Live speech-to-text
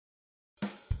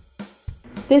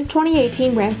This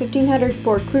 2018 Ram 1500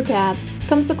 Sport Crew Cab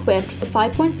comes equipped with a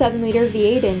 5.7-liter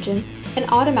V8 engine and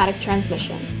automatic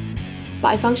transmission,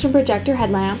 bifunction projector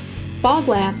headlamps, fog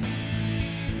lamps,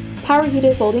 power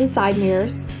heated folding side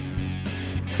mirrors,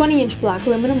 20-inch black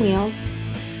aluminum wheels,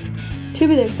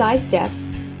 tubular side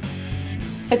steps,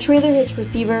 a trailer hitch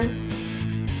receiver,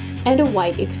 and a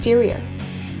white exterior.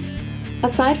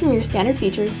 Aside from your standard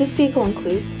features, this vehicle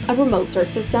includes a remote start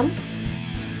system,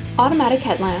 automatic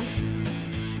headlamps,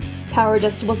 power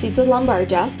adjustable seats with lumbar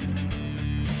adjust,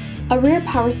 a rear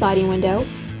power sliding window,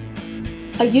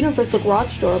 a universal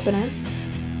garage door opener,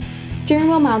 steering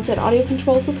wheel mounted audio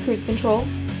controls with cruise control,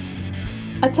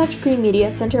 a touchscreen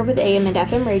media center with AM and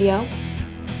FM radio,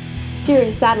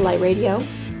 Sirius satellite radio,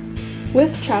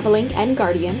 with Travelink and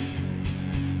Guardian,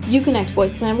 Uconnect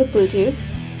voice command with Bluetooth,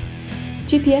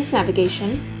 GPS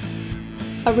navigation,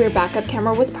 a rear backup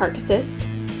camera with park assist,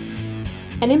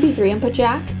 an MP3 input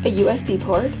jack, a USB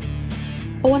port,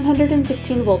 a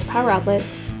 115-volt power outlet,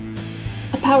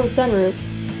 a powered sunroof,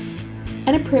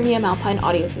 and a premium Alpine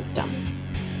audio system.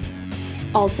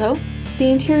 Also, the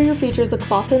interior features a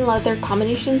cloth and leather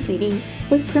combination seating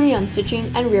with premium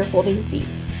stitching and rear folding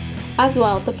seats. As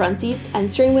well, the front seats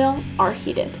and steering wheel are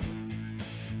heated.